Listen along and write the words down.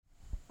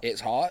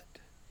It's hot.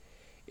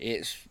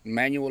 It's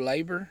manual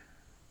labor.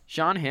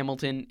 Sean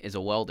Hamilton is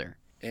a welder.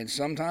 And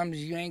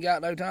sometimes you ain't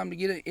got no time to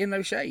get in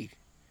no shade.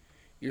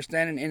 You're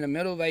standing in the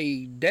middle of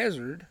a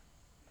desert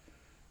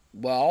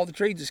while all the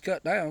trees is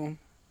cut down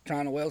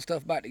trying to weld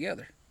stuff back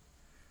together.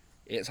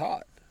 It's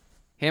hot.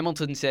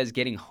 Hamilton says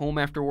getting home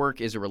after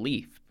work is a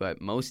relief,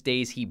 but most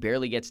days he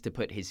barely gets to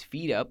put his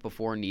feet up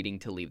before needing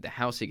to leave the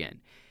house again.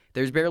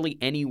 There's barely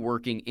any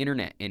working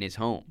internet in his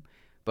home,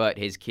 but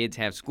his kids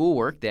have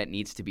schoolwork that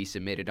needs to be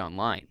submitted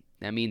online.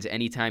 That means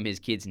anytime his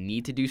kids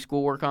need to do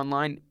schoolwork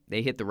online,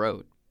 they hit the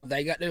road.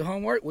 They got to do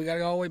homework, we got to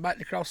go all the way back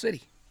to Cross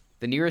City.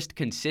 The nearest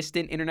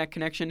consistent internet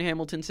connection,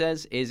 Hamilton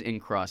says, is in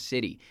Cross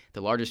City,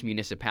 the largest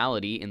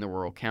municipality in the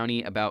rural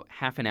county, about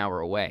half an hour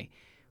away.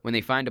 When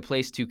they find a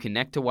place to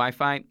connect to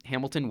Wi-Fi,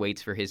 Hamilton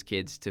waits for his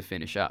kids to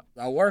finish up.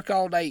 I work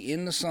all day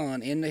in the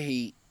sun, in the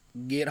heat,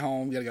 get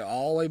home, got to go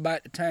all the way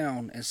back to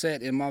town and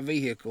sit in my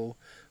vehicle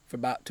for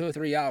about 2 or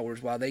 3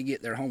 hours while they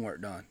get their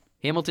homework done.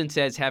 Hamilton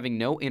says having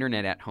no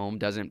internet at home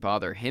doesn't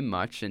bother him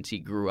much since he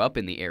grew up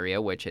in the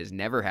area, which has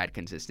never had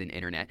consistent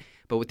internet.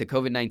 But with the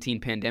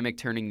COVID-19 pandemic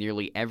turning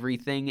nearly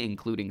everything,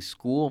 including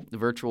school,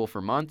 virtual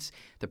for months,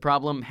 the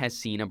problem has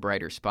seen a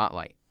brighter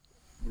spotlight.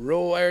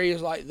 Rural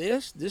areas like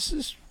this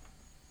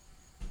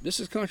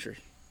is country.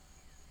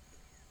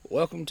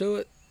 Welcome to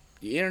it.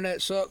 The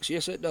internet sucks.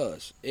 Yes, it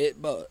does.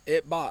 It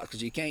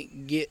boxes. You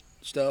can't get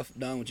stuff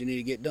done what you need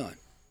to get done.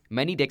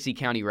 Many Dixie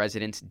County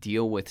residents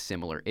deal with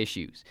similar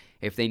issues.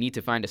 If they need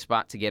to find a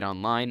spot to get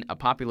online, a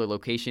popular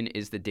location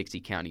is the Dixie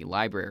County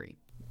Library.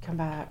 Come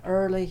by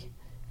early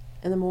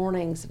in the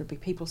mornings, there'll be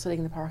people sitting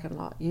in the parking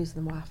lot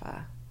using the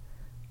Wi-Fi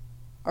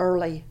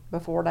early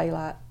before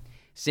daylight.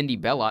 Cindy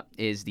Bellot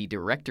is the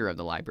director of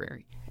the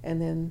library. And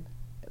then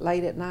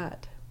late at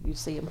night, you'd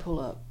see them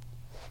pull up.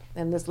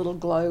 And this little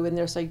glow in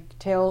there so you could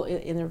tell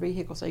in their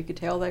vehicle, so you could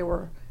tell they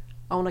were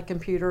on a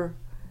computer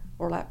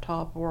or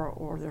laptop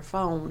or their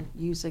phone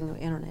using the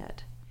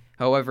internet.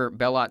 However,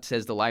 Bellot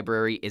says the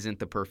library isn't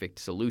the perfect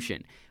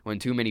solution. When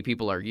too many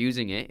people are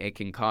using it, it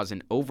can cause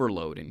an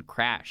overload and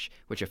crash,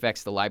 which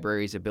affects the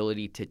library's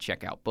ability to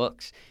check out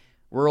books.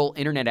 Rural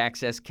internet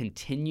access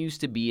continues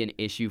to be an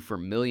issue for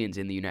millions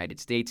in the United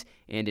States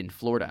and in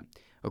Florida.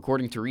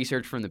 According to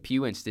research from the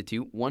Pew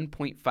Institute,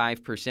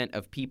 1.5%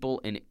 of people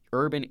in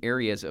urban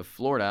areas of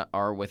Florida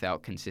are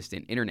without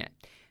consistent internet.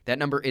 That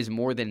number is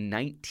more than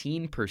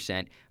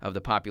 19% of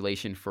the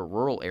population for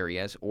rural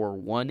areas, or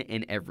 1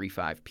 in every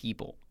 5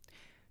 people.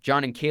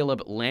 John and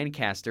Caleb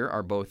Lancaster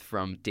are both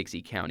from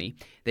Dixie County.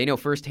 They know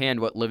firsthand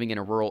what living in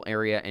a rural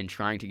area and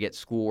trying to get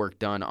schoolwork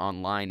done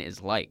online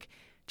is like.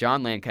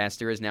 John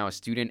Lancaster is now a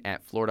student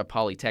at Florida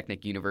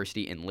Polytechnic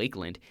University in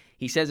Lakeland.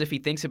 He says if he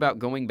thinks about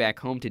going back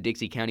home to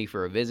Dixie County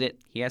for a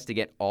visit, he has to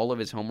get all of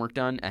his homework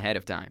done ahead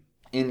of time.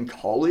 In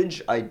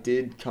college, I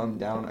did come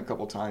down a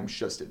couple times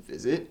just to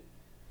visit,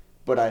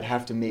 but I'd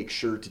have to make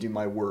sure to do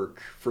my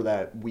work for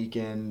that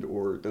weekend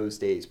or those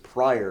days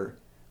prior.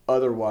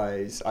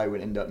 Otherwise, I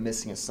would end up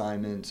missing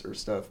assignments or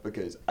stuff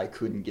because I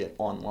couldn't get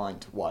online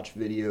to watch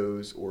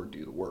videos or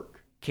do the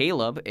work.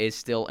 Caleb is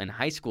still in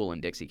high school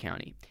in Dixie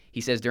County.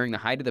 He says during the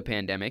height of the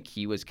pandemic,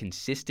 he was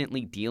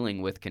consistently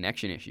dealing with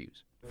connection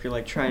issues. If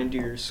you're trying to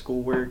do your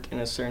schoolwork in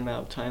a certain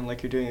amount of time, you're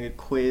doing a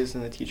quiz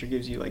and the teacher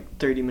gives you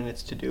 30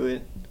 minutes to do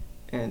it,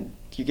 and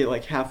you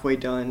get halfway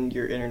done,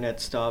 your internet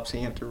stops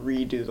and you have to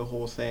redo the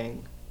whole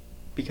thing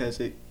because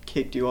it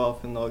kicked you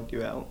off and logged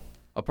you out.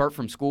 Apart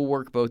from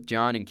schoolwork, both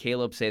John and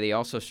Caleb say they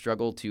also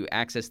struggle to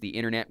access the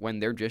internet when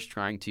they're just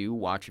trying to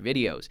watch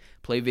videos,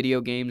 play video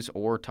games,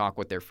 or talk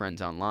with their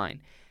friends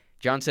online.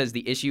 John says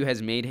the issue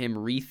has made him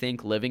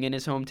rethink living in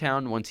his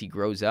hometown once he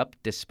grows up,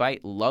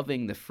 despite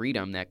loving the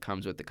freedom that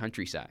comes with the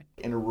countryside.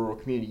 In a rural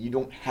community, you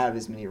don't have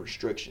as many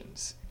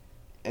restrictions.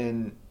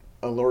 In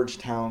a large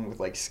town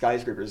with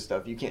skyscrapers and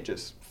stuff, you can't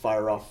just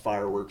fire off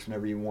fireworks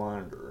whenever you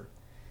want, or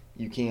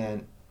you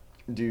can't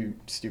do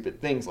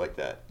stupid things like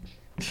that.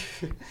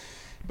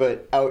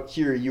 But out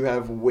here, you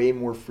have way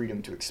more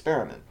freedom to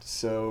experiment.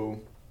 So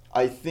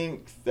I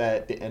think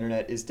that the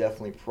internet is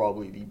definitely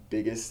probably the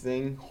biggest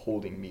thing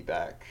holding me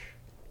back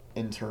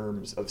in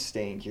terms of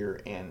staying here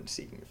and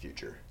seeking a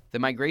future. The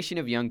migration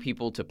of young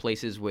people to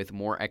places with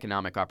more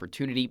economic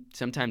opportunity,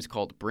 sometimes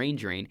called brain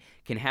drain,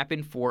 can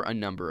happen for a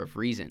number of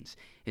reasons.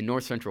 In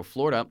North Central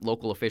Florida,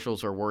 local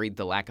officials are worried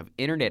the lack of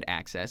internet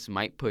access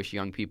might push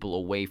young people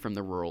away from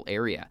the rural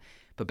area.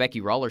 But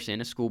Becky Rollerson,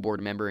 a school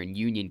board member in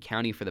Union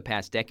County for the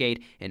past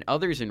decade, and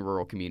others in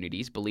rural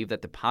communities believe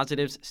that the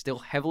positives still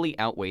heavily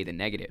outweigh the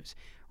negatives.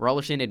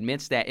 Rollerson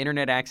admits that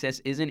internet access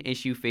is an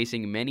issue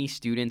facing many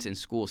students and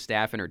school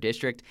staff in her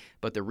district,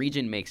 but the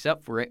region makes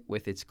up for it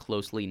with its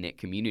closely knit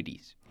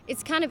communities.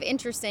 It's kind of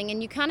interesting,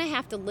 and you kind of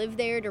have to live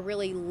there to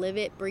really live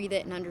it, breathe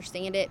it, and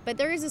understand it. But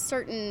there is a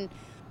certain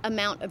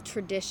amount of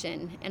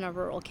tradition in a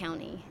rural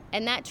county,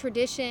 and that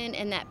tradition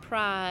and that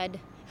pride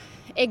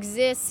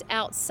exists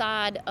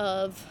outside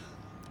of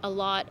a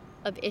lot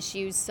of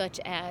issues such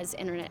as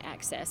internet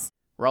access.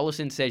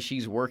 Rollerson says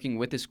she's working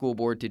with the school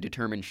board to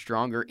determine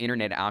stronger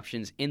internet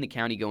options in the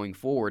county going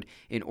forward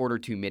in order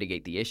to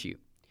mitigate the issue.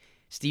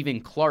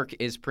 Stephen Clark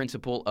is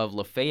principal of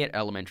Lafayette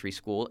Elementary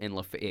School in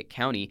Lafayette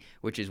County,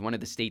 which is one of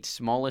the state's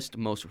smallest,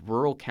 most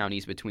rural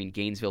counties between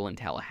Gainesville and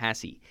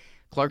Tallahassee.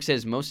 Clark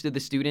says most of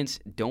the students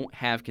don't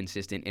have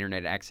consistent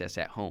internet access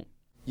at home.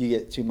 You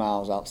get 2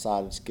 miles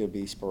outside, it's going to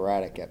be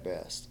sporadic at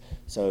best.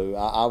 So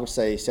I would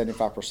say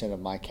 75% of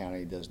my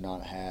county does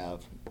not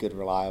have good,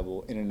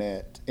 reliable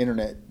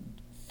internet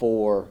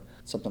for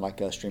something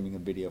like streaming a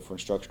video for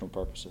instructional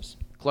purposes.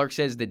 Clark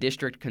says the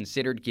district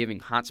considered giving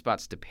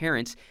hotspots to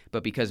parents,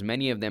 but because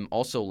many of them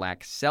also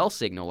lack cell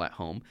signal at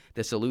home,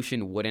 the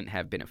solution wouldn't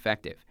have been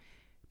effective.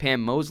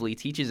 Pam Mosley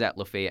teaches at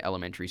Lafayette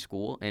Elementary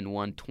School and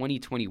won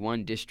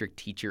 2021 District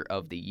Teacher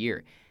of the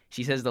Year.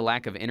 She says the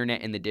lack of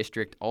internet in the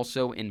district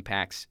also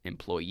impacts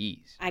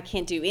employees. I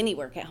can't do any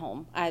work at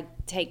home.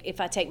 If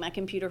I take my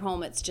computer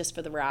home, it's just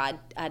for the ride.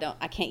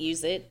 I can't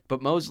use it.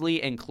 But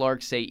Mosley and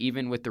Clark say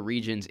even with the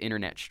region's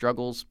internet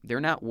struggles,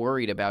 they're not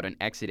worried about an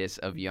exodus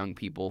of young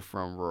people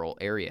from rural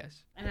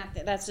areas. And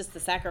that's just the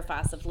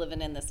sacrifice of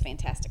living in this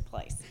fantastic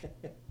place.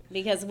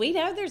 Because we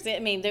know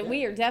that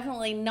we are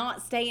definitely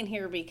not staying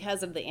here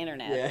because of the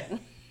internet. Yeah.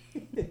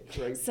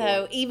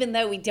 So even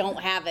though we don't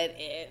have it,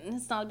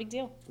 it's not a big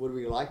deal. Would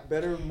we like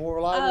better, more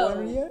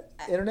reliable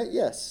internet?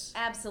 Yes.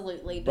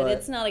 Absolutely, but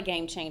it's not a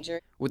game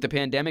changer. With the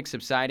pandemic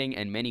subsiding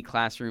and many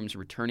classrooms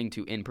returning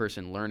to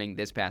in-person learning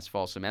this past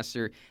fall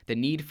semester, the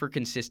need for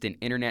consistent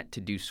internet to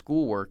do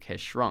schoolwork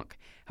has shrunk.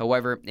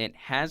 However, it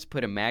has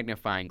put a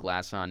magnifying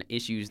glass on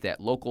issues that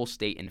local,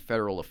 state, and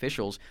federal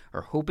officials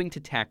are hoping to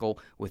tackle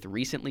with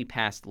recently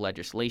passed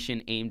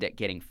legislation aimed at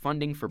getting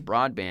funding for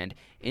broadband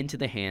into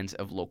the hands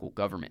of local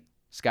government.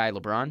 Sky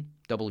LeBron,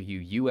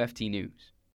 WUFT News.